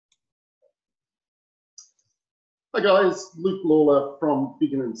Hi guys, Luke Lawlor from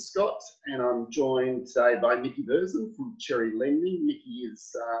Biggin Scott, and I'm joined today by Nikki Berzin from Cherry Lending. Nikki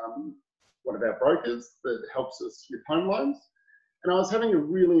is one of our brokers that helps us with home loans. And I was having a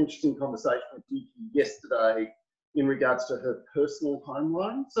really interesting conversation with Nikki yesterday in regards to her personal home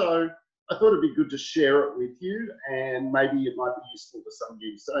loan. So I thought it'd be good to share it with you, and maybe it might be useful to some of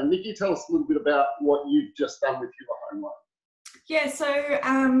you. So Nikki, tell us a little bit about what you've just done with your home loan. Yeah, so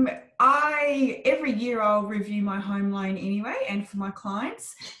every year I'll review my home loan anyway, and for my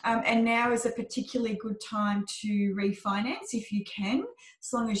clients. And now is a particularly good time to refinance if you can,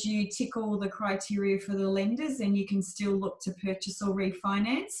 as long as you tick all the criteria for the lenders, and you can still look to purchase or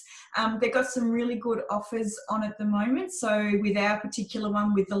refinance. They've got some really good offers on at the moment. So with our particular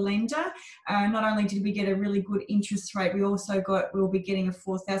one with the lender, not only did we get a really good interest rate, we'll be getting a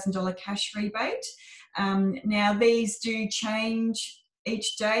 $4,000 cash rebate. Now these do change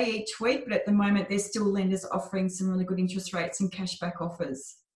each day, each week, but at the moment there's still lenders offering some really good interest rates and cashback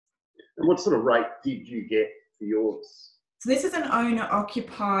offers. And what sort of rate did you get for yours? So this is an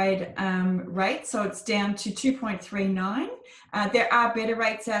owner-occupied rate, so it's down to 2.39. There are better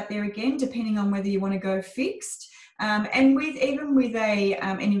rates out there again, depending on whether you want to go fixed. And even with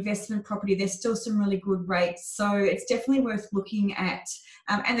an investment property, there's still some really good rates. So it's definitely worth looking at.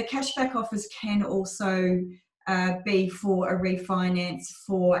 And the cashback offers can also be for a refinance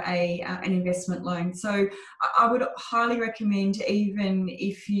for an investment loan. So I would highly recommend, even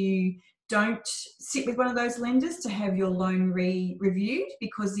if you don't sit with one of those lenders, to have your loan reviewed,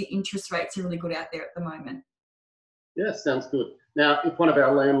 because the interest rates are really good out there at the moment. Yeah, sounds good. Now, if one of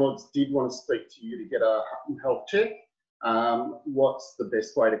our landlords did want to speak to you to get a health check, what's the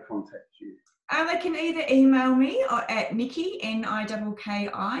best way to contact you? They can either email me at Nikki, Nikki,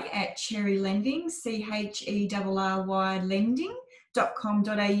 at Cherry Lending, CHERRY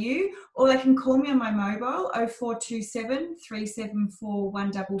lending.com.au, or they can call me on my mobile 0427 374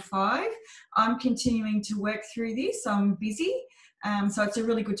 155. I'm continuing to work through this. I'm busy, so it's a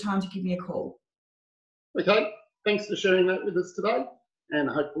really good time to give me a call. Okay, thanks for sharing that with us today, and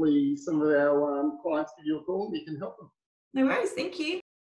hopefully some of our clients give you a call and you can help them. No worries, thank you.